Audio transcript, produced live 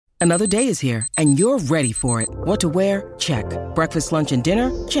Another day is here, and you're ready for it. What to wear? Check. Breakfast, lunch, and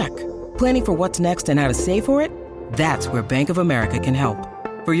dinner? Check. Planning for what's next and how to save for it? That's where Bank of America can help.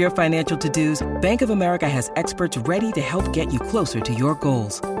 For your financial to-dos, Bank of America has experts ready to help get you closer to your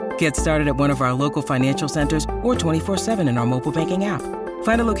goals. Get started at one of our local financial centers or 24/7 in our mobile banking app.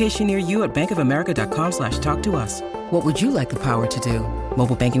 Find a location near you at bankofamerica.com/talktous. What would you like the power to do?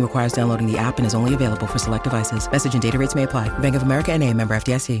 Mobile banking requires downloading the app and is only available for select devices. Message and data rates may apply. Bank of America N.A., member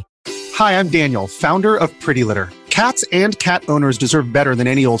FDIC. Hi, I'm Daniel, founder of Pretty Litter. Cats and cat owners deserve better than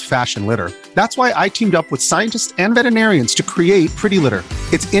any old-fashioned litter. That's why I teamed up with scientists and veterinarians to create Pretty Litter.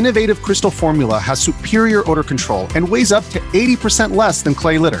 Its innovative crystal formula has superior odor control and weighs up to 80% less than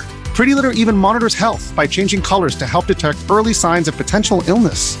clay litter. Pretty Litter even monitors health by changing colors to help detect early signs of potential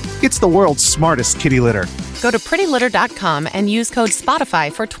illness. It's the world's smartest kitty litter. Go to prettylitter.com and use code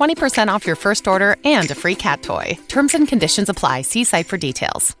SPOTIFY for 20% off your first order and a free cat toy. Terms and conditions apply. See site for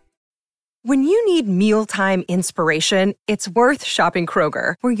details. When you need mealtime inspiration, it's worth shopping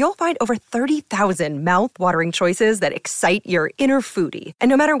Kroger, where you'll find over 30,000 mouth-watering choices that excite your inner foodie. And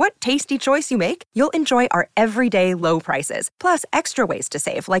no matter what tasty choice you make, you'll enjoy our everyday low prices, plus extra ways to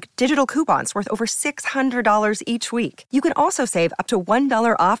save, like digital coupons worth over $600 each week. You can also save up to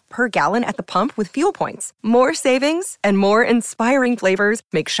 $1 off per gallon at the pump with fuel points. More savings and more inspiring flavors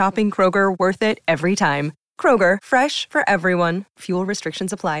make shopping Kroger worth it every time. Kroger, fresh for everyone. Fuel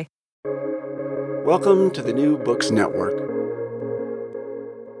restrictions apply. Welcome to the New Books Network.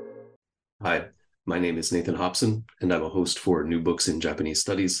 Hi, my name is Nathan Hobson, and I'm a host for New Books in Japanese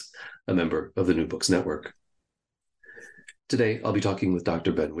Studies, a member of the New Books Network. Today, I'll be talking with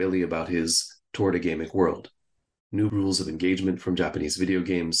Dr. Ben Whaley about his Toward a Gameic World, New Rules of Engagement from Japanese Video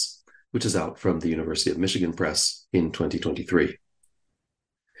Games, which is out from the University of Michigan Press in 2023.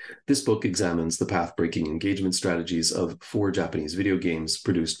 This book examines the path-breaking engagement strategies of 4 Japanese video games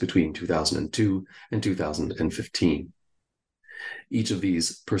produced between 2002 and 2015. Each of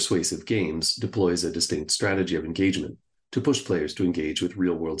these persuasive games deploys a distinct strategy of engagement to push players to engage with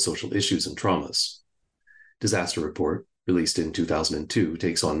real-world social issues and traumas. Disaster Report, released in 2002,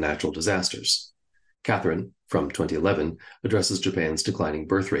 takes on natural disasters. Catherine, from 2011, addresses Japan's declining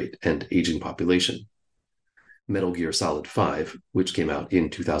birth rate and aging population. Metal Gear Solid 5, which came out in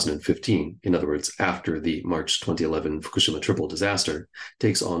 2015, in other words, after the March 2011 Fukushima triple disaster,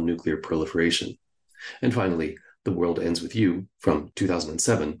 takes on nuclear proliferation. And finally, The World Ends With You, from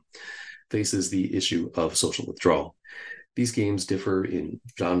 2007, faces the issue of social withdrawal. These games differ in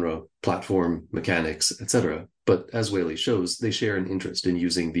genre, platform, mechanics, etc., but as Whaley shows, they share an interest in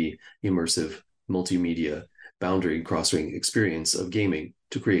using the immersive, multimedia, boundary-crossing experience of gaming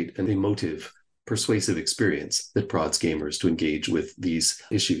to create an emotive, persuasive experience that prods gamers to engage with these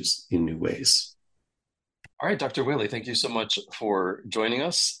issues in new ways. All right, Dr. Whaley, thank you so much for joining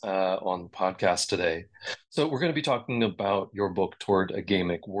us on the podcast today. So we're going to be talking about your book, Toward a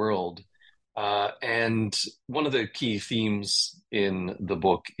Gameic World. And one of the key themes in the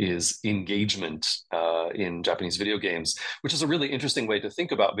book is engagement in Japanese video games, which is a really interesting way to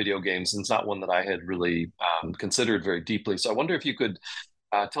think about video games, and it's not one that I had really considered very deeply. So I wonder if you could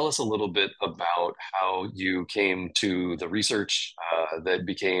tell us a little bit about how you came to the research that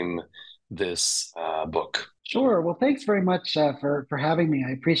became this book. Sure. Well, thanks very much for having me.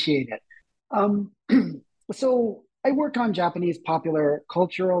 I appreciate it. So I work on Japanese popular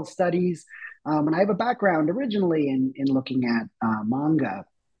cultural studies, and I have a background originally in looking at manga,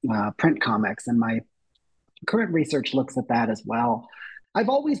 print comics, and my current research looks at that as well. I've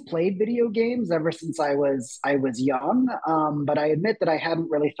always played video games ever since I was young, but I admit that I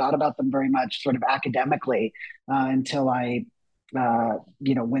hadn't really thought about them very much sort of academically until I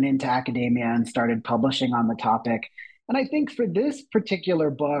went into academia and started publishing on the topic. And I think for this particular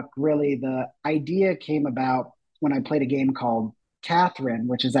book, really the idea came about when I played a game called Catherine,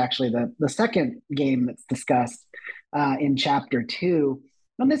 which is actually the second game that's discussed in chapter 2.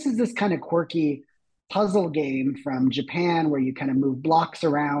 And this is this kind of quirky puzzle game from Japan where you kind of move blocks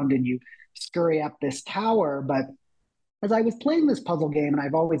around and you scurry up this tower. But as I was playing this puzzle game, and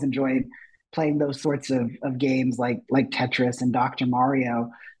I've always enjoyed playing those sorts of games like Tetris and Dr. Mario,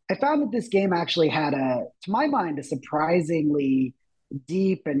 I found that this game actually had to my mind, a surprisingly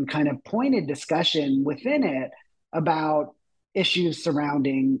deep and kind of pointed discussion within it about issues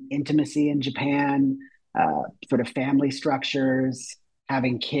surrounding intimacy in Japan, sort of family structures,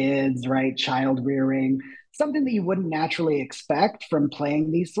 having kids, right? Child rearing, something that you wouldn't naturally expect from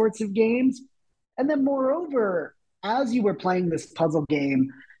playing these sorts of games. And then moreover, as you were playing this puzzle game,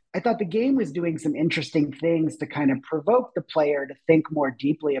 I thought the game was doing some interesting things to kind of provoke the player to think more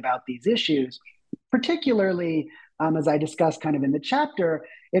deeply about these issues, particularly as I discussed kind of in the chapter,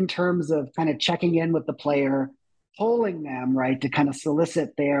 in terms of kind of checking in with the player, polling them, right, to kind of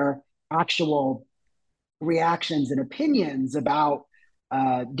solicit their actual reactions and opinions about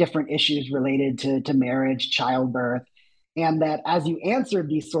different issues related to marriage, childbirth, and that as you answered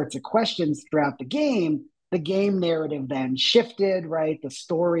these sorts of questions throughout the game narrative then shifted, right? The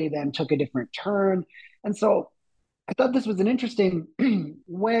story then took a different turn. And so I thought this was an interesting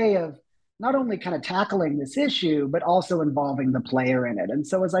way of not only kind of tackling this issue, but also involving the player in it. And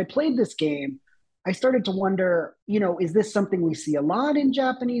so as I played this game, I started to wonder, is this something we see a lot in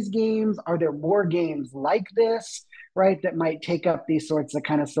Japanese games? Are there more games like this, right, that might take up these sorts of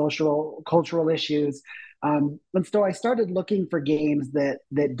kind of social, cultural issues? And so I started looking for games that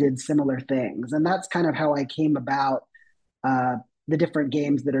did similar things. And that's kind of how I came about the different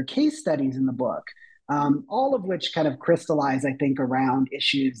games that are case studies in the book, all of which kind of crystallize, I think, around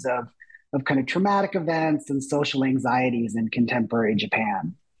issues of kind of traumatic events and social anxieties in contemporary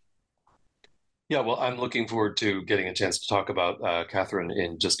Japan. Yeah, well, I'm looking forward to getting a chance to talk about Catherine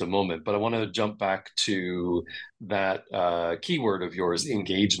in just a moment, but I want to jump back to that keyword of yours,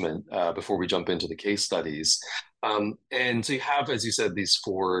 engagement, before we jump into the case studies. And so you have, as you said, these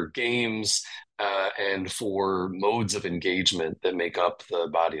 4 games and 4 modes of engagement that make up the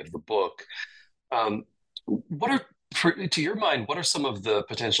body of the book. To your mind, what are some of the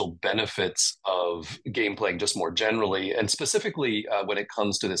potential benefits of game playing just more generally, and specifically when it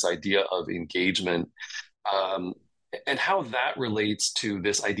comes to this idea of engagement, and how that relates to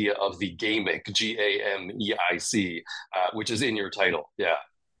this idea of the Gameic, Gameic, which is in your title? Yeah.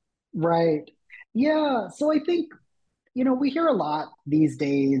 Right. Yeah. So I think, we hear a lot these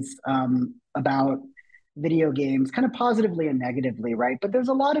days about video games, kind of positively and negatively, right? But there's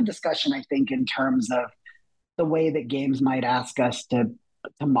a lot of discussion, I think, in terms of the way that games might ask us to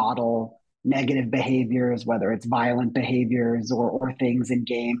model negative behaviors, whether it's violent behaviors or things in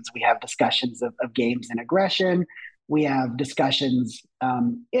games. We have discussions of games and aggression. We have discussions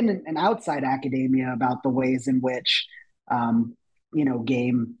in and outside academia about the ways in which,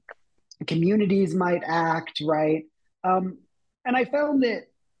 game communities might act, right? And I found that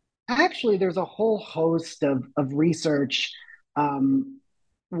actually there's a whole host of research,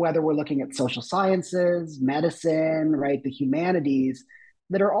 whether we're looking at social sciences, medicine, right, the humanities,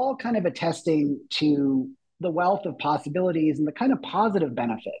 that are all kind of attesting to the wealth of possibilities and the kind of positive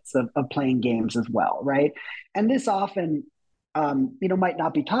benefits of playing games as well, right? And this often, might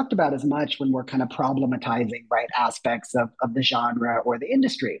not be talked about as much when we're kind of problematizing, right, aspects of the genre or the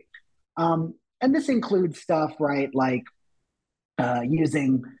industry. And this includes stuff, right, like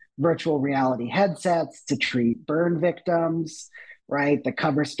using virtual reality headsets to treat burn victims, right? The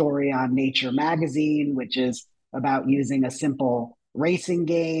cover story on Nature magazine, which is about using a simple racing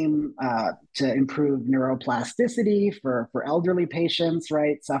game to improve neuroplasticity for elderly patients,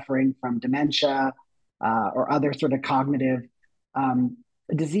 right, suffering from dementia or other sort of cognitive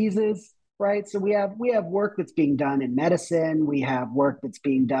diseases, right? So we have work that's being done in medicine. We have work that's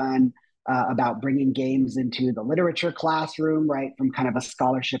being done about bringing games into the literature classroom, right, from kind of a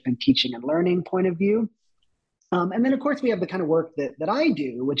scholarship and teaching and learning point of view. And then, of course, we have the kind of work that I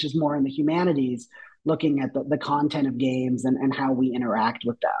do, which is more in the humanities, looking at the content of games and how we interact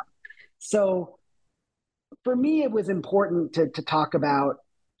with them. So for me, it was important to talk about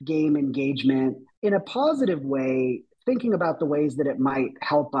game engagement in a positive way, thinking about the ways that it might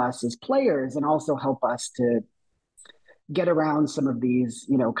help us as players and also help us to get around some of these,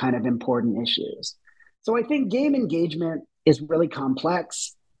 kind of important issues. So I think game engagement is really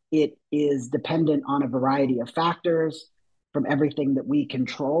complex. It is dependent on a variety of factors, from everything that we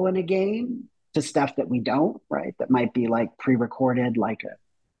control in a game to stuff that we don't, right? That might be like pre-recorded, like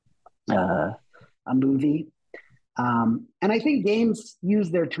a movie. And I think games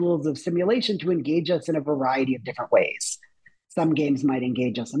use their tools of simulation to engage us in a variety of different ways. Some games might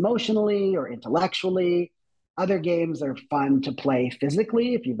engage us emotionally or intellectually. Other games are fun to play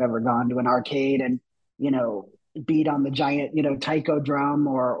physically. If you've ever gone to an arcade and, beat on the giant, taiko drum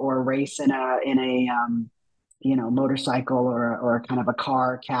or race in a motorcycle or kind of a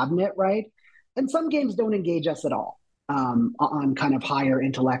car cabinet, right? And some games don't engage us at all on kind of higher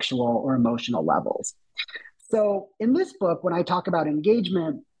intellectual or emotional levels. So in this book, when I talk about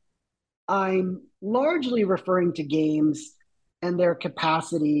engagement, I'm largely referring to games and their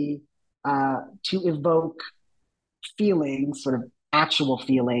capacity to evoke feelings, sort of actual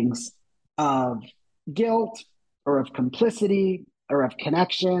feelings of guilt or of complicity or of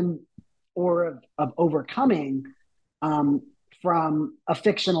connection or of overcoming from a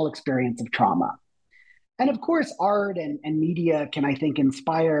fictional experience of trauma. And of course, art and media can, I think,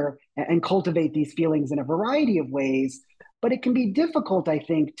 inspire and cultivate these feelings in a variety of ways. but it can be difficult, I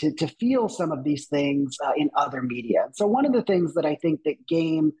think, to feel some of these things in other media. So one of the things that I think that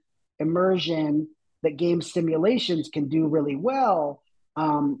game immersion, that game simulations can do really well,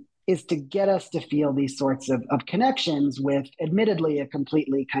 is to get us to feel these sorts of connections with, admittedly, a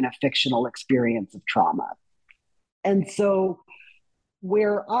completely kind of fictional experience of trauma. And so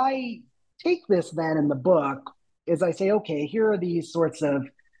where I take this then in the book is I say, okay, here are these sorts of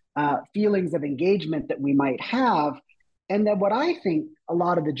feelings of engagement that we might have. And then what I think a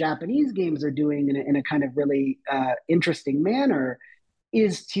lot of the Japanese games are doing in a kind of really interesting manner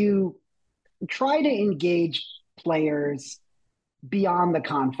is to try to engage players beyond the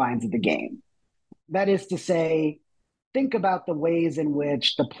confines of the game. That is to say, think about the ways in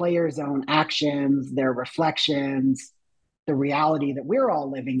which the player's own actions, their reflections, the reality that we're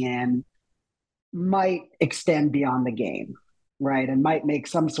all living in might extend beyond the game, right? And might make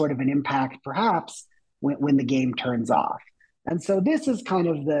some sort of an impact, perhaps, when the game turns off. And so this is kind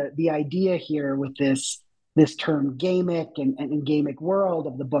of the idea here with this term Gameic and Gameic world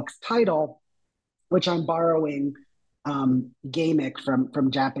of the book's title, which I'm borrowing Gameic from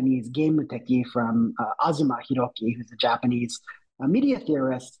Japanese Gamuteki from Azuma Hiroki, who's a Japanese media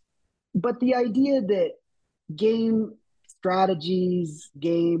theorist. But the idea that game strategies,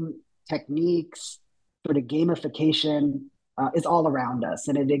 game techniques, sort of gamification is all around us,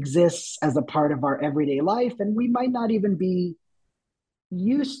 and it exists as a part of our everyday life, and we might not even be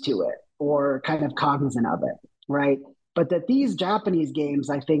used to it or kind of cognizant of it, right? But that these Japanese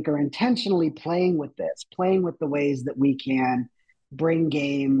games, I think, are intentionally playing with this, playing with the ways that we can bring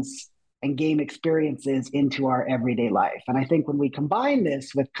games and game experiences into our everyday life. And I think when we combine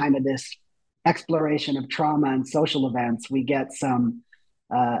this with kind of this exploration of trauma and social events, we get some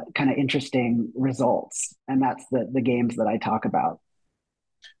kind of interesting results. And that's the games that I talk about.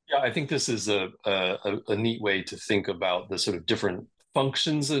 Yeah, I think this is a neat way to think about the sort of different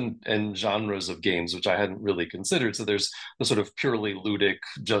functions and genres of games, which I hadn't really considered. So there's the sort of purely ludic,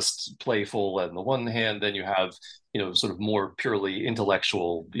 just playful on the one hand, then you have, sort of more purely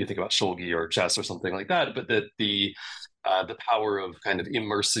intellectual, you think about shogi or chess or something like that, but that the power of kind of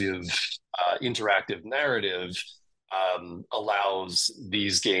immersive, interactive narrative allows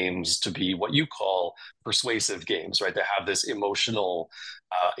these games to be what you call persuasive games, right? They have this emotional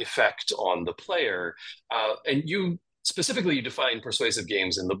effect on the player. And you specifically, you define persuasive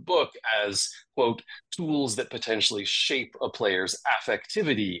games in the book as, quote, tools that potentially shape a player's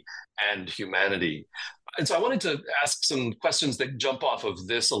affectivity and humanity. And so I wanted to ask some questions that jump off of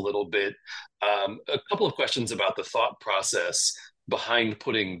this a little bit. A couple of questions about the thought process behind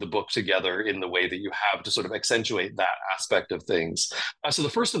putting the book together in the way that you have to sort of accentuate that aspect of things. So the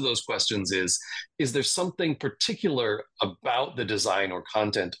first of those questions is there something particular about the design or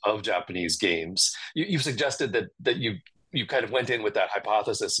content of Japanese games? You've suggested that you kind of went in with that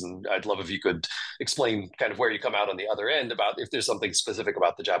hypothesis, and I'd love if you could explain kind of where you come out on the other end about if there's something specific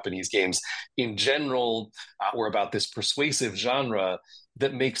about the Japanese games in general or about this persuasive genre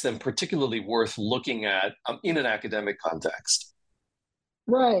that makes them particularly worth looking at in an academic context.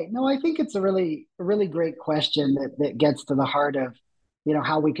 Right. No, I think it's a really great question that gets to the heart of,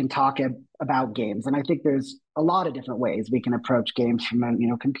 how we can talk about games. And I think there's a lot of different ways we can approach games from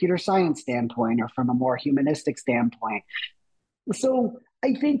a, computer science standpoint or from a more humanistic standpoint. So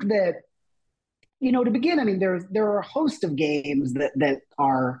I think that, to begin, I mean, there are a host of games that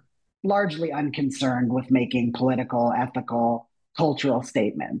are largely unconcerned with making political, ethical, cultural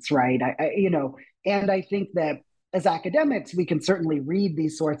statements, right? And I think that as academics, we can certainly read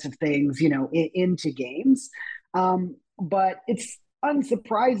these sorts of things, into games. But it's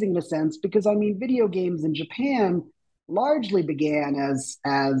unsurprising in a sense because, video games in Japan largely began as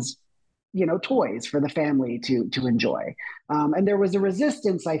toys for the family to enjoy. And there was a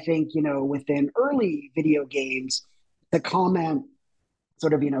resistance, I think, within early video games to comment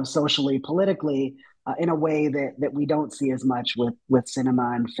sort of, socially, politically, in a way that we don't see as much with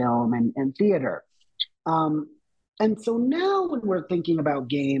cinema and film and theater. And so now when we're thinking about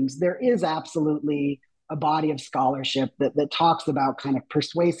games, there is absolutely a body of scholarship that talks about kind of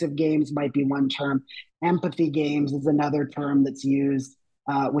persuasive games might be one term. Empathy games is another term that's used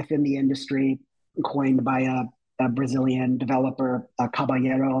within the industry, coined by a Brazilian developer,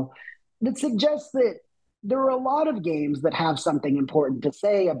 Caballero, that suggests that there are a lot of games that have something important to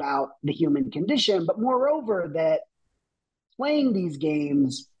say about the human condition, but moreover, that playing these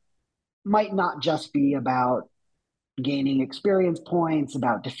games might not just be about gaining experience points,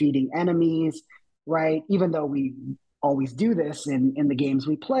 about defeating enemies, right? Even though we always do this in the games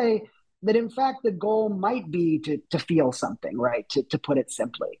we play, that in fact the goal might be to feel something, right? To put it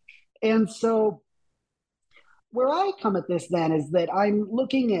simply. And so where I come at this then is that I'm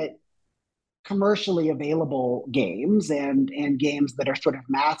looking at commercially available games and games that are sort of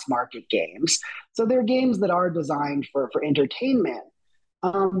mass market games. So they're games that are designed for entertainment.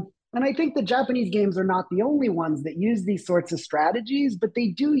 And I think the Japanese games are not the only ones that use these sorts of strategies, but they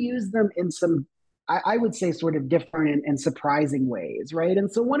do use them in some, I would say, sort of different and surprising ways, right?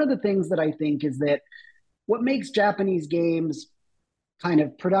 And so one of the things that I think is that what makes Japanese games kind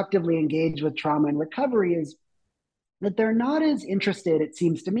of productively engage with trauma and recovery is that they're not as interested, it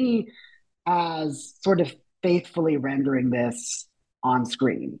seems to me, as sort of faithfully rendering this on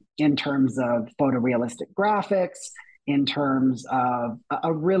screen in terms of photorealistic graphics, in terms of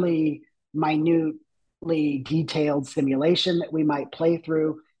a really minutely detailed simulation that we might play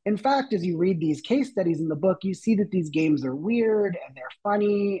through. In fact, as you read these case studies in the book, you see that these games are weird and they're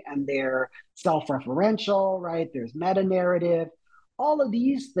funny and they're self-referential, right? There's meta-narrative. All of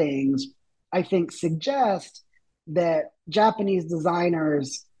these things, I think, suggest that Japanese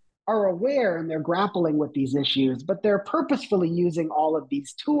designers are aware and they're grappling with these issues, but they're purposefully using all of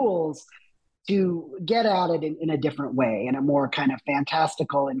these tools to get at it in a different way, in a more kind of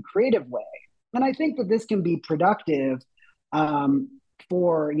fantastical and creative way. And I think that this can be productive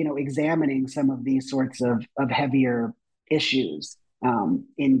for examining some of these sorts of heavier issues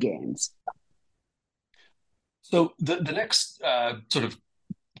in games. So the next sort of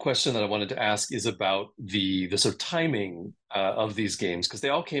question that I wanted to ask is about the sort of timing of these games, because they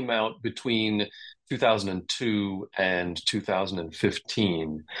all came out between 2002 and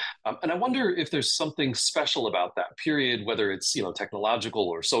 2015. And I wonder if there's something special about that period, whether it's technological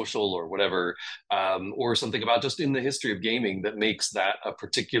or social or whatever, or something about just in the history of gaming that makes that a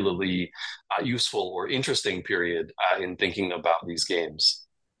particularly useful or interesting period in thinking about these games.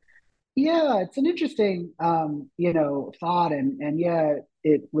 Yeah, it's an interesting, thought, and yeah,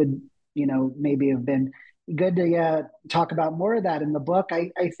 it would, maybe have been good to talk about more of that in the book,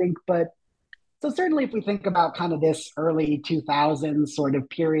 I think. But so certainly, if we think about kind of this early 2000s sort of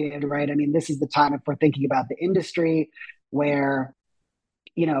period, right? I mean, this is the time, if we're thinking about the industry, where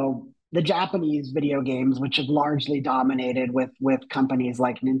the Japanese video games, which have largely dominated with companies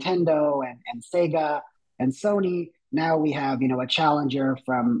like Nintendo and Sega and Sony. Now we have, a challenger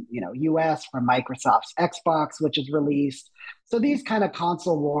from, US, from Microsoft's Xbox, which is released. So these kind of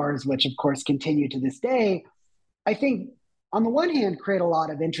console wars, which of course continue to this day, I think on the one hand create a lot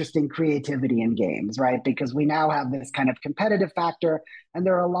of interesting creativity in games, right? Because we now have this kind of competitive factor, and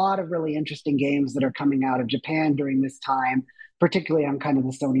there are a lot of really interesting games that are coming out of Japan during this time, particularly on kind of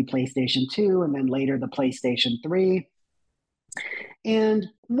the Sony PlayStation 2 and then later the PlayStation 3. And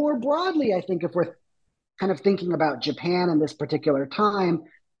more broadly, I think if we're kind of thinking about Japan in this particular time,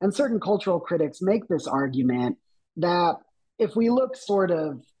 and certain cultural critics make this argument that if we look sort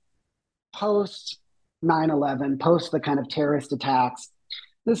of post 9/11, post the kind of terrorist attacks,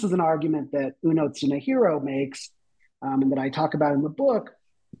 this is an argument that Uno Tsunehiro makes, and that I talk about in the book,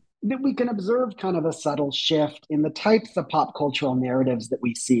 that we can observe kind of a subtle shift in the types of pop cultural narratives that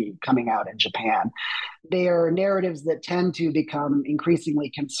we see coming out in Japan. They are narratives that tend to become increasingly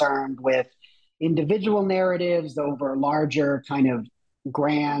concerned with individual narratives over larger kind of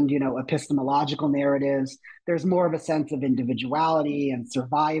grand, epistemological narratives. There's more of a sense of individuality and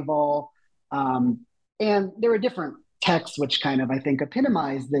survival. And there are different texts which kind of, I think,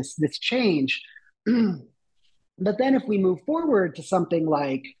 epitomize this change. But then if we move forward to something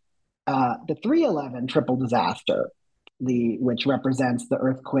like the 3/11 triple disaster, which represents the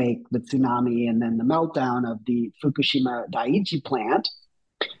earthquake, the tsunami, and then the meltdown of the Fukushima Daiichi plant,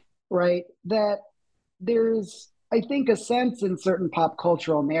 right? That there's, I think, a sense in certain pop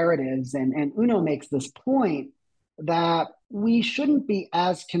cultural narratives, and Uno makes this point, that we shouldn't be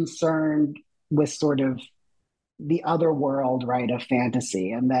as concerned with sort of the other world, right, of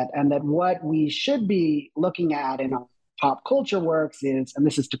fantasy, and that what we should be looking at in our pop culture works is, and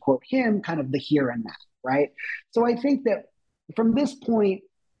this is to quote him, kind of the here and now, right? So I think that from this point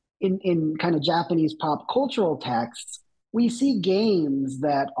in kind of Japanese pop cultural texts, we see games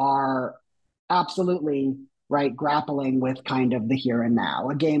that are absolutely, right, grappling with kind of the here and now.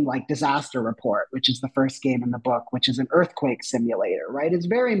 A game like Disaster Report, which is the first game in the book, which is an earthquake simulator, right? It's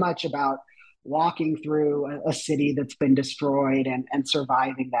very much about walking through a city that's been destroyed and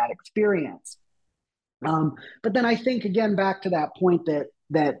surviving that experience. But then I think, again, back to that point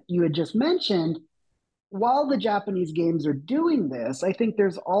that you had just mentioned, while the Japanese games are doing this, I think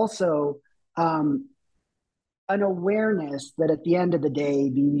there's also an awareness that at the end of the day,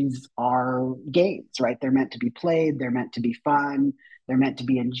 these are games, right? They're meant to be played, they're meant to be fun, they're meant to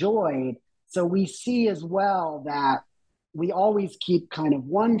be enjoyed. So we see as well that we always keep kind of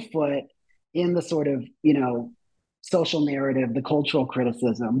one foot in the sort of, social narrative, the cultural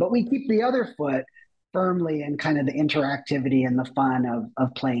criticism, but we keep the other foot firmly in kind of the interactivity and the fun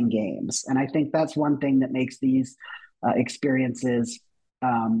of playing games. And I think that's one thing that makes these experiences,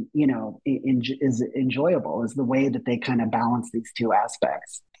 is enjoyable, is the way that they kind of balance these two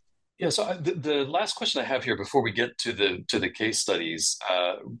aspects. Yeah, so the last question I have here before we get to the case studies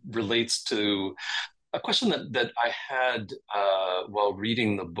relates to a question that I had while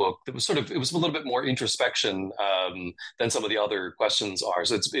reading the book. That was it was a little bit more introspection than some of the other questions are.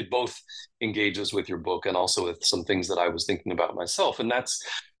 So it both engages with your book and also with some things that I was thinking about myself, and that's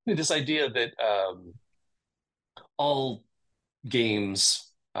this idea that all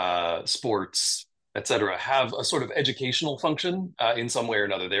games, sports, etc., have a sort of educational function in some way or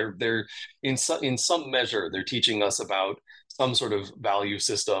another. They're in some measure they're teaching us about some sort of value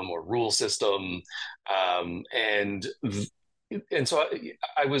system or rule system, and so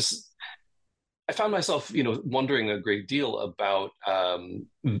I found myself wondering a great deal about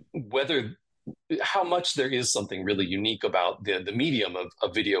whether how much there is something really unique about the medium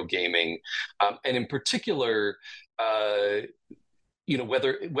of video gaming, and in particular,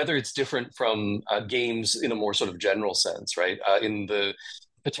 whether it's different from games in a more sort of general sense, right? In the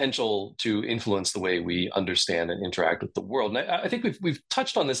potential to influence the way we understand and interact with the world. And I think we've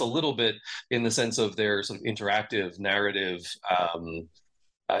touched on this a little bit in the sense of their sort of interactive, narrative,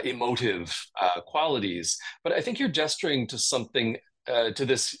 emotive qualities. But I think you're gesturing to something to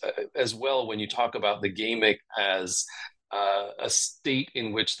this as well when you talk about the Gameic as a state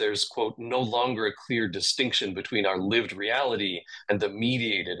in which there's, quote, no longer a clear distinction between our lived reality and the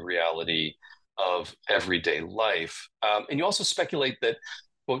mediated reality of everyday life. And you also speculate that,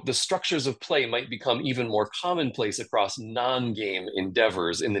 quote, the structures of play might become even more commonplace across non-game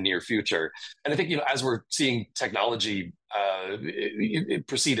endeavors in the near future. And I think, as we're seeing technology it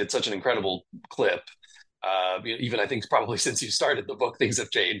proceed at such an incredible clip, even I think probably since you started the book, things have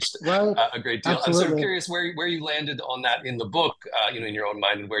changed a great deal. Absolutely. I'm sort of curious where you landed on that in the book, in your own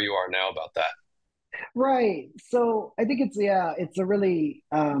mind, and where you are now about that. Right. So I think it's a really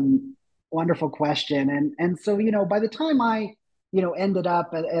wonderful question. And so, by the time I, ended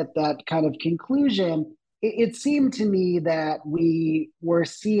up at that kind of conclusion, it seemed to me that we were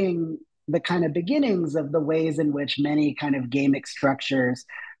seeing the kind of beginnings of the ways in which many kind of Gameic structures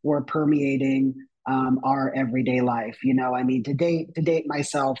were permeating our everyday life. To date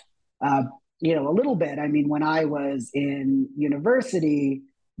myself, a little bit. When I was in university,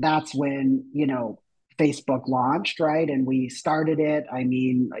 that's when, Facebook launched, right? And we started it. And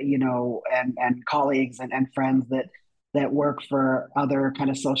colleagues and friends that work for other kind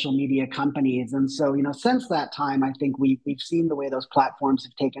of social media companies. And so, since that time, I think we've seen the way those platforms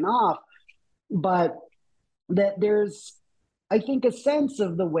have taken off, but that there's, I think, a sense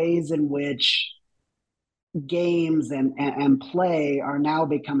of the ways in which games and play are now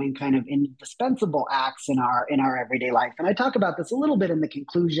becoming kind of indispensable acts in our everyday life. And I talk about this a little bit in the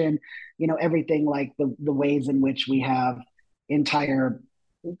conclusion, everything like the ways in which we have entire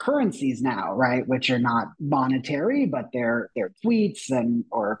currencies now, right, which are not monetary, but they're tweets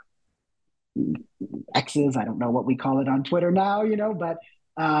or X's. I don't know what we call it on Twitter now, but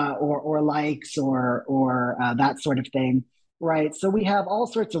or likes or that sort of thing. Right. So we have all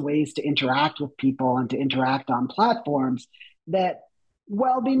sorts of ways to interact with people and to interact on platforms that,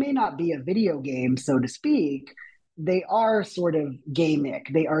 while they may not be a video game, so to speak, they are sort of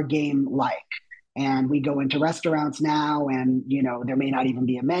Gameic. They are game-like. And we go into restaurants now and, there may not even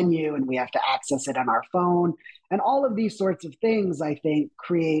be a menu and we have to access it on our phone. And all of these sorts of things, I think,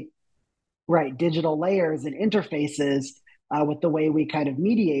 create, digital layers and interfaces with the way we kind of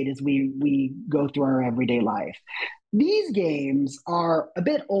mediate as we go through our everyday life. These games are a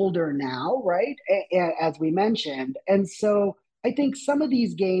bit older now, right? As we mentioned. And so I think some of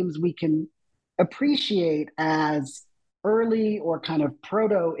these games we can appreciate as early or kind of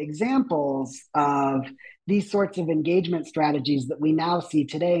proto examples of these sorts of engagement strategies that we now see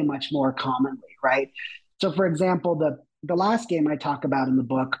today much more commonly, right? So for example, the last game I talk about in the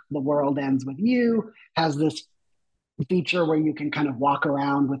book, The World Ends With You, has this feature where you can kind of walk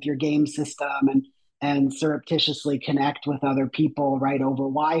around with your game system and surreptitiously connect with other people right over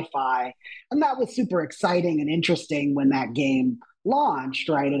Wi-Fi. And that was super exciting and interesting when that game launched,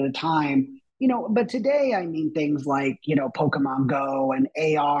 right, at a time. But today, things like, Pokemon Go and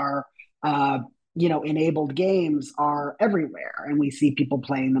AR, enabled games are everywhere. And we see people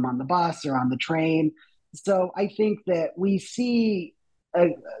playing them on the bus or on the train. So I think that we see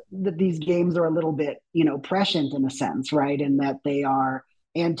that these games are a little bit, prescient in a sense, right? In that they are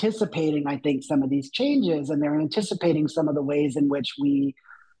anticipating, I think, some of these changes, and they're anticipating some of the ways in which we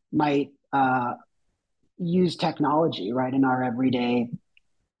might, use technology, right, in our everyday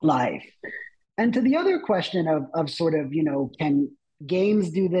life. And to the other question of sort of, can games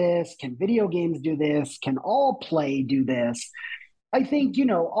do this? Can video games do this? Can all play do this? I think,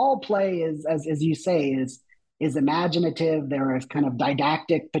 all play is, as you say, is imaginative. There is kind of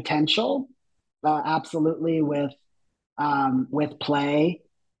didactic potential, absolutely, with play.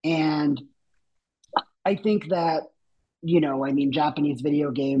 And I think that, Japanese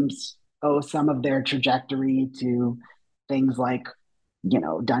video games owe some of their trajectory to things like,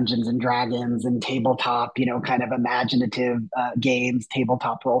 Dungeons and Dragons and tabletop, kind of imaginative games,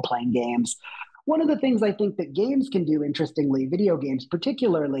 tabletop role playing games. One of the things I think that games can do, interestingly, video games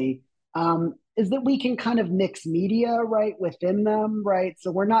particularly, is that we can kind of mix media right within them, right?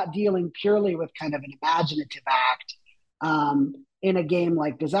 So we're not dealing purely with kind of an imaginative act. In a game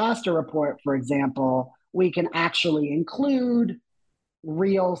like Disaster Report, for example, we can actually include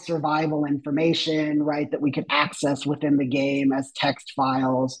real survival information, right, that we can access within the game as text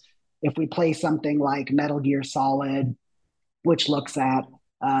files. If we play something like Metal Gear Solid, which looks at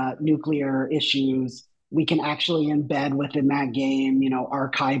nuclear issues, we can actually embed within that game,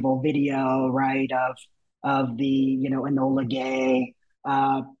 archival video, right, of the, Enola Gay.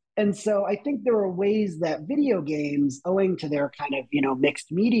 And so I think there are ways that video games, owing to their kind of,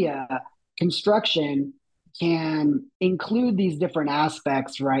 mixed media construction, can include these different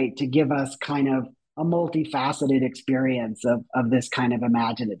aspects, right, to give us kind of a multifaceted experience of this kind of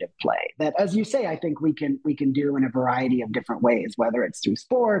imaginative play that, as you say, I think we can do in a variety of different ways, whether it's through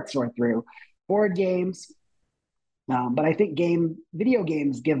sports or through board games. But I think video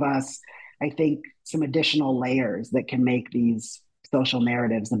games give us, I think, some additional layers that can make these social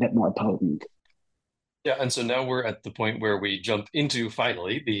narratives a bit more potent. Yeah, and so now we're at the point where we jump into,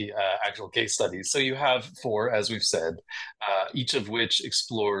 finally, the actual case studies. So you have four, as we've said, each of which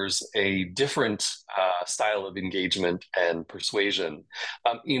explores a different style of engagement and persuasion.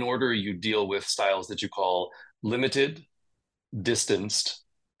 In order, you deal with styles that you call limited, distanced,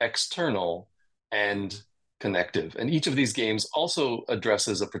 external, and connective. And each of these games also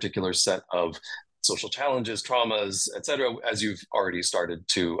addresses a particular set of social challenges, traumas, etc., as you've already started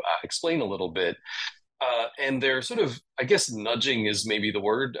to explain a little bit. And they're sort of, I guess, nudging is maybe the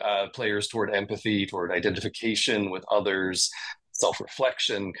word, players toward empathy, toward identification with others,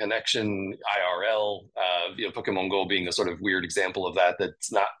 self-reflection, connection, IRL, Pokemon Go being a sort of weird example of that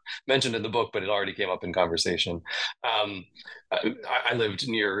that's not mentioned in the book, but it already came up in conversation. I lived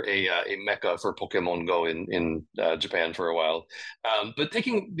near a mecca for Pokemon Go in Japan for a while. But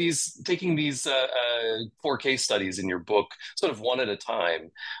taking these four case studies in your book, sort of one at a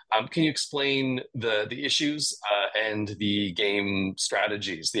time, can you explain the issues and the game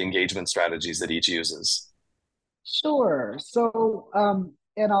strategies, the engagement strategies that each uses? Sure. So,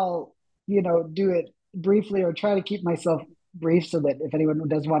 and I'll, do it briefly or try to keep myself brief so that if anyone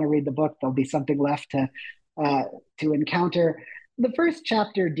does want to read the book, there'll be something left to encounter. The first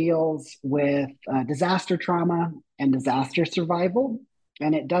chapter deals with disaster trauma and disaster survival,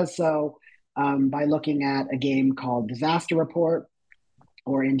 and it does so by looking at a game called Disaster Report,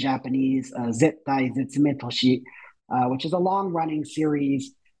 or in Japanese, Zettai Zetsume Toshi, which is a long-running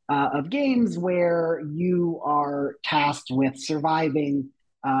series of games where you are tasked with surviving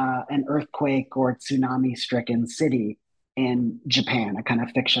an earthquake or tsunami-stricken city in Japan, a kind of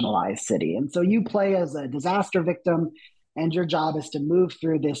fictionalized city. And so you play as a disaster victim, and your job is to move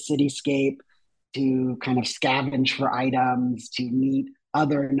through this cityscape to kind of scavenge for items, to meet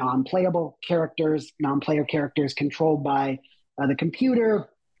other non-player characters controlled by the computer,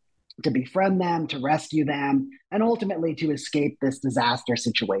 to befriend them, to rescue them, and ultimately to escape this disaster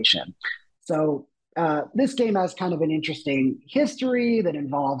situation. So this game has kind of an interesting history that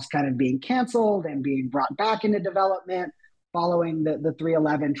involves kind of being canceled and being brought back into development following the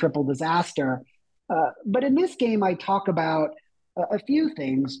 311 triple disaster. But in this game, I talk about a few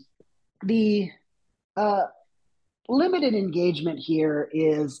things. The limited engagement here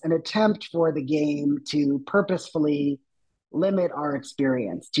is an attempt for the game to purposefully limit our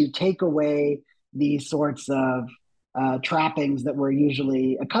experience, to take away these sorts of trappings that we're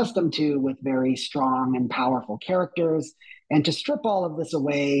usually accustomed to with very strong and powerful characters, and to strip all of this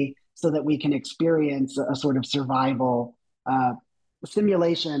away so that we can experience a sort of survival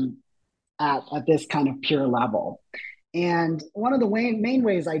simulation at this kind of pure level. And one of the main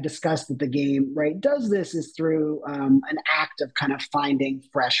ways I discussed that the game, right, does this is through an act of kind of finding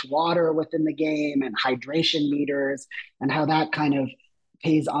fresh water within the game and hydration meters, and how that kind of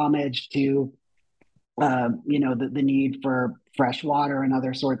pays homage to, the need for fresh water and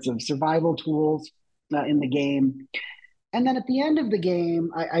other sorts of survival tools in the game. And then at the end of the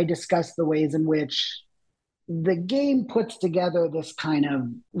game, I discuss the ways in which the game puts together this kind of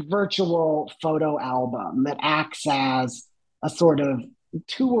virtual photo album that acts as a sort of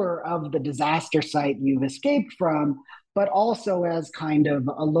tour of the disaster site you've escaped from, but also as kind of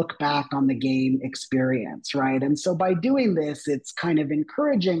a look back on the game experience, right? And so by doing this, it's kind of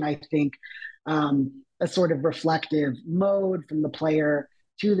encouraging, I think, a sort of reflective mode from the player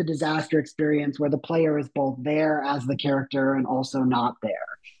to the disaster experience where the player is both there as the character and also not there.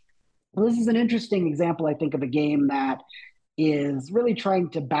 Well, this is an interesting example, I think, of a game that is really trying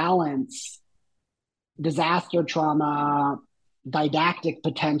to balance disaster trauma, didactic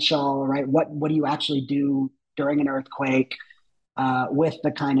potential, right? What do you actually do during an earthquake with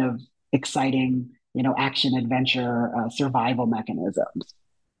the kind of exciting, action adventure survival mechanisms.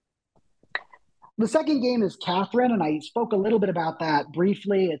 The second game is Catherine, and I spoke a little bit about that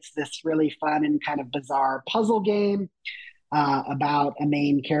briefly. It's this really fun and kind of bizarre puzzle game about a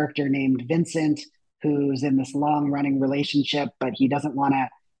main character named Vincent, who's in this long-running relationship, but he doesn't want to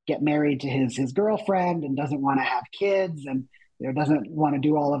get married to his girlfriend and doesn't want to have kids and doesn't want to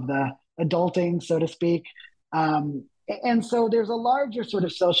do all of the adulting, so to speak. And so there's a larger sort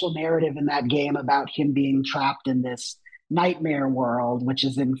of social narrative in that game about him being trapped in this nightmare world, which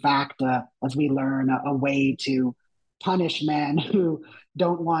is in fact, as we learn, a way to punish men who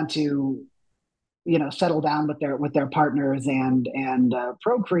don't want to, settle down with their partners and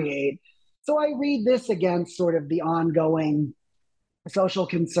procreate. So I read this against sort of the ongoing social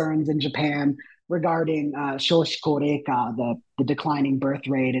concerns in Japan regarding shoshikoreka, the declining birth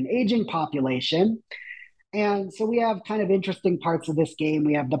rate and aging population. And so we have kind of interesting parts of this game.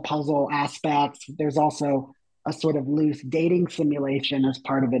 We have the puzzle aspects. There's also a sort of loose dating simulation as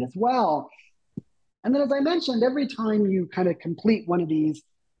part of it as well. And then, as I mentioned, every time you kind of complete one of these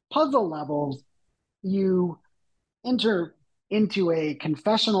puzzle levels, you enter into a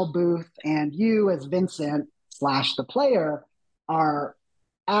confessional booth, and you, as Vincent / the player, are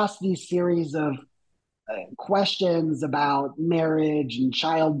asked these series of questions about marriage and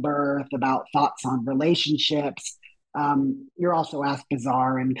childbirth, about thoughts on relationships. You're also asked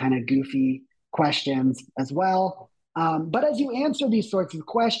bizarre and kind of goofy questions as well. But as you answer these sorts of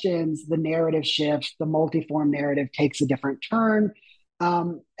questions, the narrative shifts, the multiform narrative takes a different turn.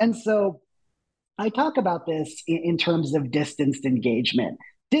 And so I talk about this in terms of distanced engagement.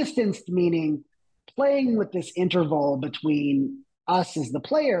 Distanced meaning playing with this interval between us as the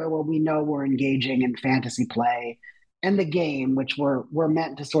player, where we know we're engaging in fantasy play, and the game, which we're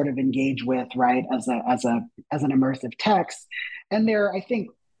meant to sort of engage with, right, as an immersive text. And they're, I think,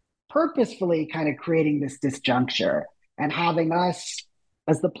 purposefully kind of creating this disjuncture and having us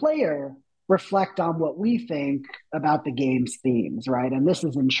as the player reflect on what we think about the game's themes, right? And this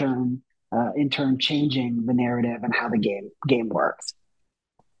is in turn changing the narrative and how the game works.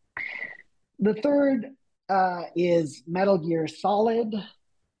 The third is Metal Gear Solid,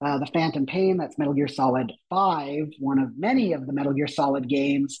 The Phantom Pain. That's Metal Gear Solid 5, one of many of the Metal Gear Solid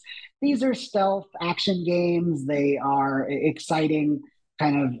games. These are stealth action games. They are exciting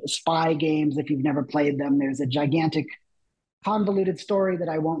kind of spy games. If you've never played them, there's a gigantic convoluted story that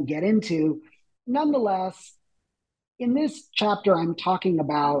I won't get into. Nonetheless, in this chapter, I'm talking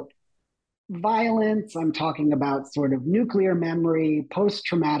about violence. I'm talking about sort of nuclear memory,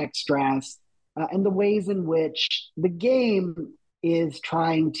 post-traumatic stress, and the ways in which the game is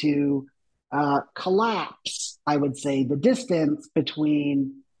trying to collapse, I would say, the distance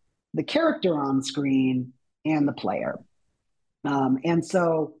between the character on screen and the player. And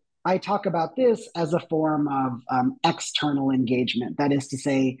so I talk about this as a form of external engagement. That is to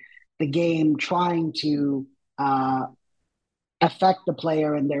say, the game trying to affect the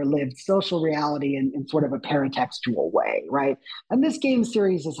player in their lived social reality in sort of a paratextual way, right? And this game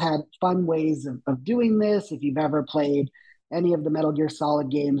series has had fun ways of doing this. If you've ever played any of the Metal Gear Solid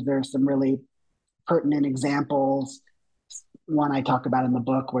games, there are some really pertinent examples. One I talk about in the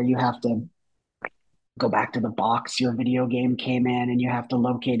book where you have to go back to the box your video game came in, and you have to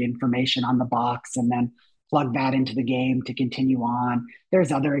locate information on the box and then plug that into the game to continue on.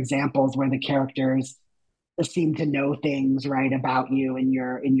 There's other examples where the characters seem to know things, right, about you in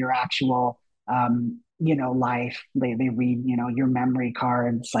your actual life. They read your memory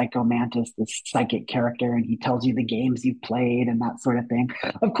card. Psycho Mantis, this psychic character, and he tells you the games you've played and that sort of thing.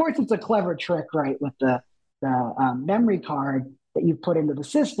 Of course, it's a clever trick, right, with the memory card that you've put into the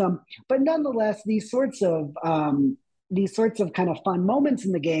system. But nonetheless, these sorts of kind of fun moments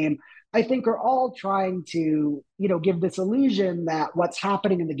in the game, I think, are all trying to, give this illusion that what's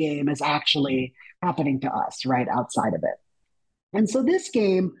happening in the game is actually happening to us, right, outside of it. And so this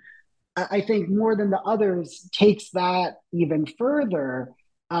game, I think, more than the others, takes that even further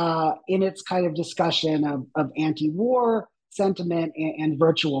in its kind of discussion of anti-war sentiment and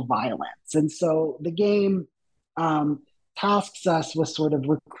virtual violence. And so the game tasks us with sort of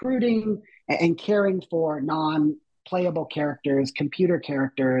recruiting and caring for non-playable characters, computer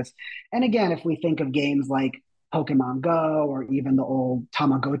characters. And again, if we think of games like Pokemon Go or even the old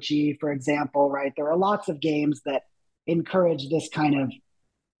Tamagotchi, for example, right? There are lots of games that encourage this kind of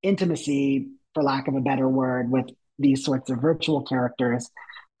intimacy, for lack of a better word, with these sorts of virtual characters.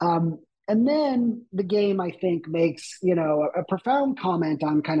 And then the game, I think, makes, a profound comment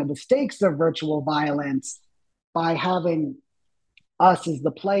on kind of the stakes of virtual violence by having us as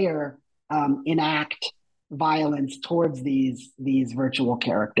the player enact violence towards these virtual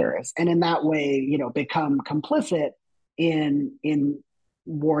characters, and in that way, become complicit in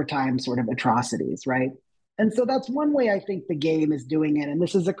wartime sort of atrocities, right? And so that's one way I think the game is doing it, and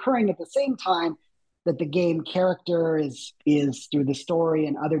this is occurring at the same time that the game character is through the story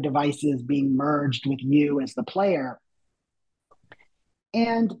and other devices being merged with you as the player.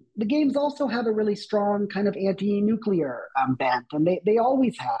 And the games also have a really strong kind of anti-nuclear bent, and they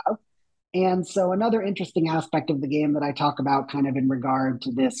always have. And so another interesting aspect of the game that I talk about kind of in regard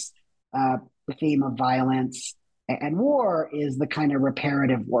to this theme of violence and war is the kind of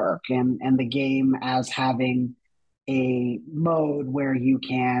reparative work, and the game as having a mode where you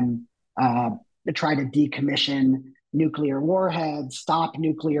can try to decommission nuclear warheads, stop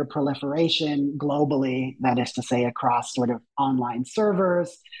nuclear proliferation globally, that is to say, across sort of online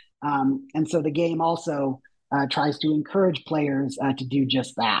servers. And so the game also tries to encourage players to do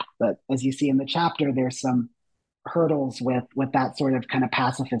just that. But as you see in the chapter, there's some hurdles with that sort of kind of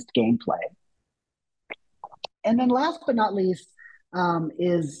pacifist gameplay. And then last but not least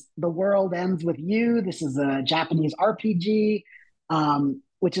is The World Ends With You. This is a Japanese RPG,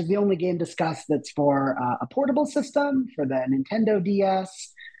 which is the only game discussed that's for a portable system for the Nintendo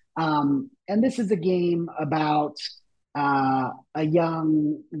DS. And this is a game about a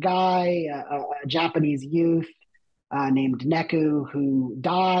young guy, a Japanese youth named Neku, who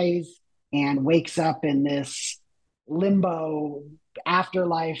dies and wakes up in this limbo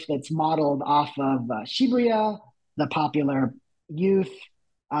afterlife that's modeled off of Shibuya, the popular youth,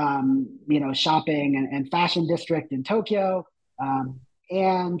 shopping and fashion district in Tokyo.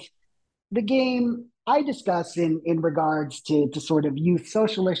 And the game I discuss in regards to sort of youth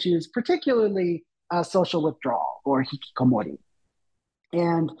social issues, particularly social withdrawal or hikikomori.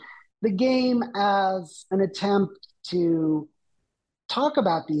 And the game as an attempt to talk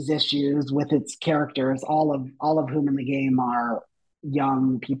about these issues with its characters, all of whom in the game are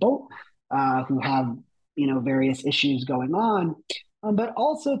young people who have various issues going on, but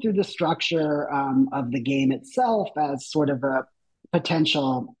also through the structure of the game itself as sort of a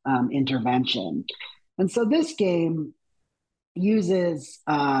potential intervention. And so this game uses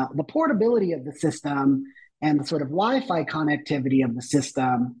the portability of the system and the sort of Wi-Fi connectivity of the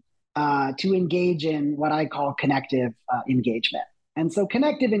system to engage in what I call connective engagement. And so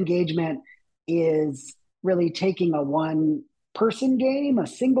connective engagement is really taking a one-person game, a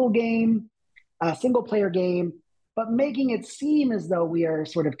single player game, but making it seem as though we are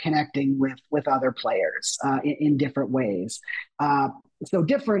sort of connecting with other players in different ways. So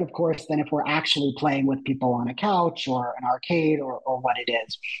different, of course, than if we're actually playing with people on a couch or an arcade or what it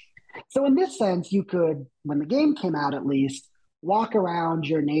is. So in this sense, you could, when the game came out at least, walk around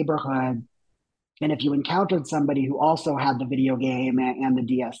your neighborhood, and if you encountered somebody who also had the video game and the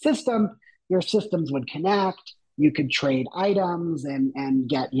DS system, your systems would connect. You could trade items and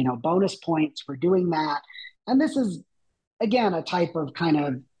get bonus points for doing that. And this is, again, a type of kind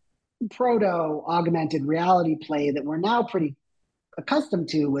of proto-augmented reality play that we're now pretty accustomed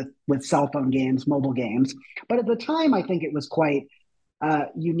to with cell phone games, mobile games. But at the time, I think it was quite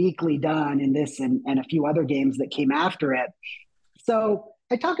uniquely done in this and a few other games that came after it. So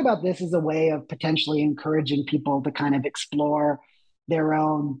I talk about this as a way of potentially encouraging people to kind of explore their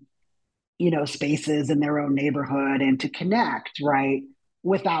own, spaces in their own neighborhood and to connect, right,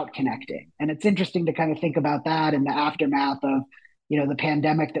 without connecting. And it's interesting to kind of think about that in the aftermath of, the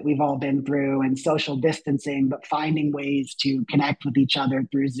pandemic that we've all been through and social distancing, but finding ways to connect with each other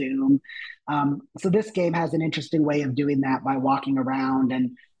through Zoom. So this game has an interesting way of doing that by walking around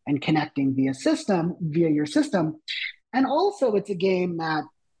and connecting via your system. And also it's a game that,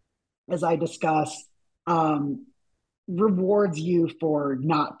 as I discuss, rewards you for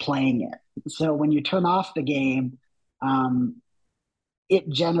not playing it. So when you turn off the game, it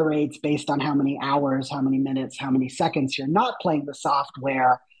generates, based on how many hours, how many minutes, how many seconds you're not playing the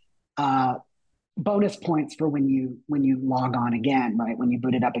software, bonus points for when you log on again, right? When you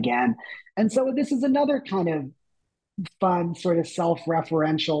boot it up again. And so this is another kind of fun, sort of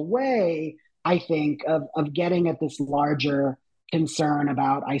self-referential way, I think, of getting at this larger concern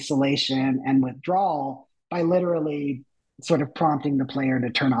about isolation and withdrawal by literally sort of prompting the player to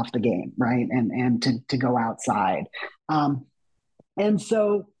turn off the game, right? And to go outside. And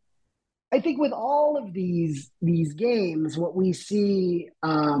so I think with all of these games, what we see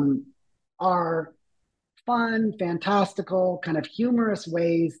are fun, fantastical, kind of humorous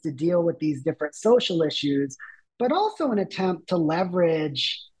ways to deal with these different social issues, but also an attempt to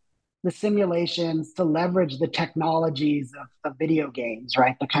leverage the simulations, to leverage the technologies of video games,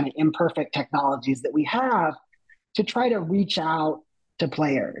 right? The kind of imperfect technologies that we have to try to reach out to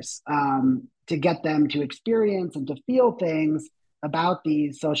players, to get them to experience and to feel things about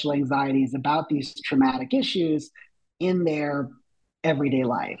these social anxieties, about these traumatic issues in their everyday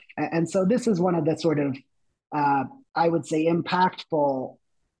life. And so this is one of the sort of, I would say, impactful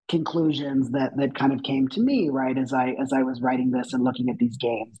conclusions that kind of came to me, right, as I was writing this and looking at these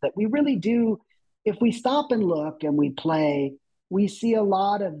games, that we really do, if we stop and look and we play, we see a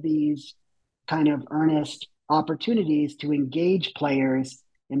lot of these kind of earnest opportunities to engage players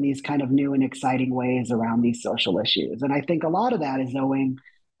in these kind of new and exciting ways around these social issues. And I think a lot of that is owing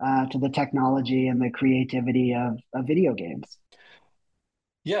to the technology and the creativity of video games.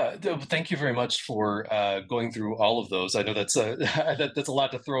 Yeah, thank you very much for going through all of those. I know that's that's a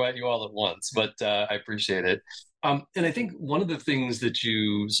lot to throw at you all at once, but I appreciate it. And I think one of the things that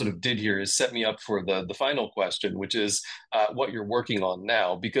you sort of did here is set me up for the final question, which is what you're working on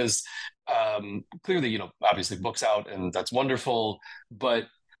now. Because clearly, obviously books out, and that's wonderful, but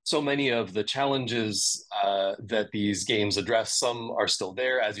so many of the challenges that these games address, some are still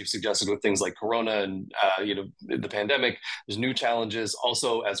there, as you've suggested, with things like Corona and the pandemic. There's new challenges.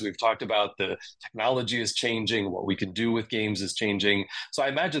 Also, as we've talked about, the technology is changing. What we can do with games is changing. So I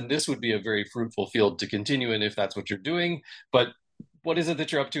imagine this would be a very fruitful field to continue in if that's what you're doing. But what is it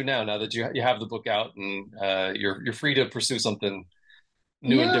that you're up to now that you have the book out and you're free to pursue something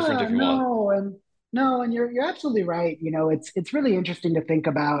new and different Yeah, if you want? no, and you're absolutely right. It's really interesting to think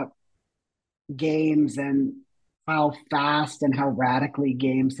about games and how fast and how radically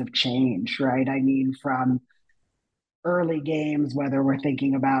games have changed, right? I mean, from early games, whether we're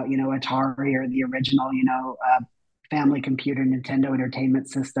thinking about, Atari or the original, family computer, Nintendo Entertainment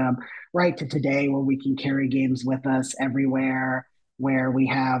System, right to today, where we can carry games with us everywhere, where we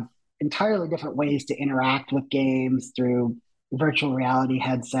have entirely different ways to interact with games through virtual reality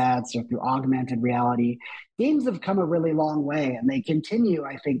headsets or through augmented reality. Games have come a really long way, and they continue,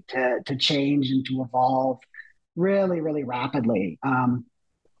 I think, to change and to evolve really, really rapidly.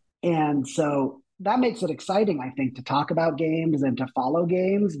 And so that makes it exciting, I think, to talk about games and to follow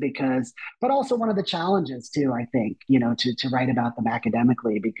games but also one of the challenges too, I think, to write about them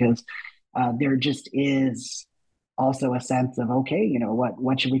academically, because there just is also a sense of, okay,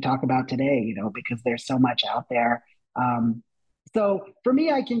 what should we talk about today? Because there's so much out there. So for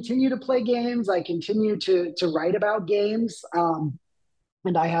me, I continue to play games. I continue to write about games.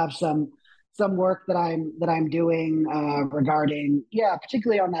 And I have some work that I'm doing regarding,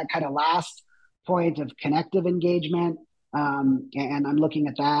 particularly on that kind of last point of connective engagement, and I'm looking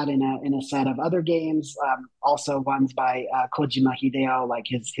at that in a set of other games, also ones by Kojima Hideo, like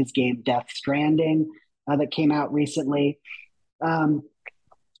his game Death Stranding that came out recently.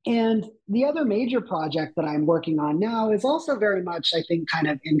 And the other major project that I'm working on now is also very much, I think, kind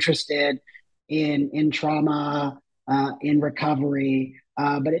of interested in trauma, in recovery.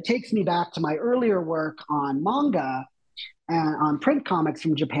 But it takes me back to my earlier work on manga and on print comics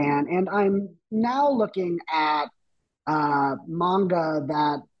from Japan. And I'm now looking at manga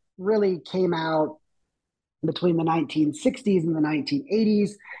that really came out between the 1960s and the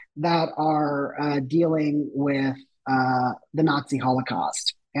 1980s that are dealing with the Nazi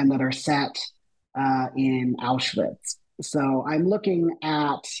Holocaust and that are set in Auschwitz. So I'm looking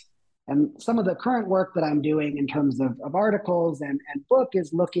at, and some of the current work that I'm doing in terms of articles and book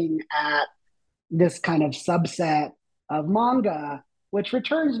is looking at this kind of subset of manga, which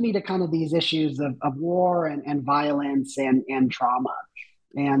returns me to kind of these issues of war and violence and trauma.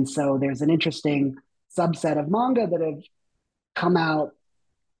 And so there's an interesting subset of manga that have come out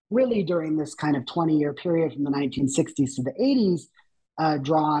really during this kind of 20-year period from the 1960s to the 80s,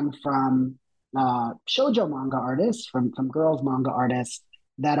 drawn from shoujo manga artists, from girls manga artists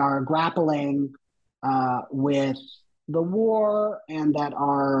that are grappling with the war and that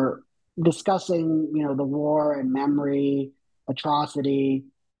are discussing, the war and memory, atrocity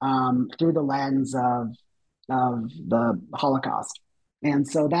through the lens of the Holocaust. And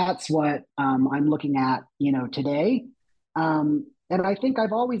so that's what I'm looking at, today. And I think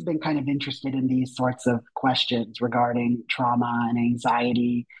I've always been kind of interested in these sorts of questions regarding trauma and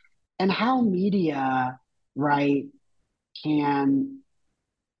anxiety and how media, right, can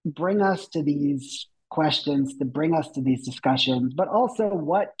bring us to these questions, to bring us to these discussions, but also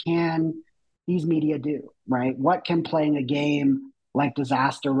what can these media do, right? What can playing a game like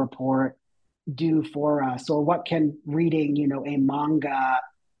Disaster Report do for us, or what can reading, a manga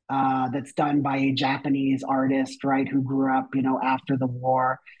that's done by a Japanese artist, right, who grew up, after the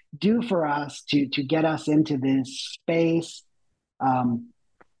war, do for us to get us into this space um,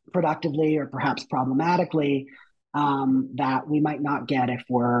 productively or perhaps problematically that we might not get if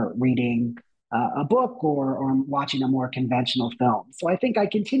we're reading a book or watching a more conventional film. So I think I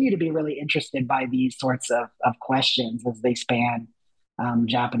continue to be really interested by these sorts of questions as they span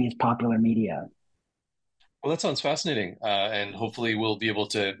Japanese popular media. Well, that sounds fascinating. And hopefully we'll be able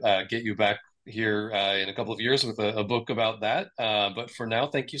to get you back here in a couple of years with a book about that. But for now,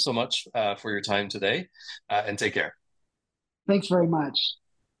 thank you so much for your time today and take care. Thanks very much.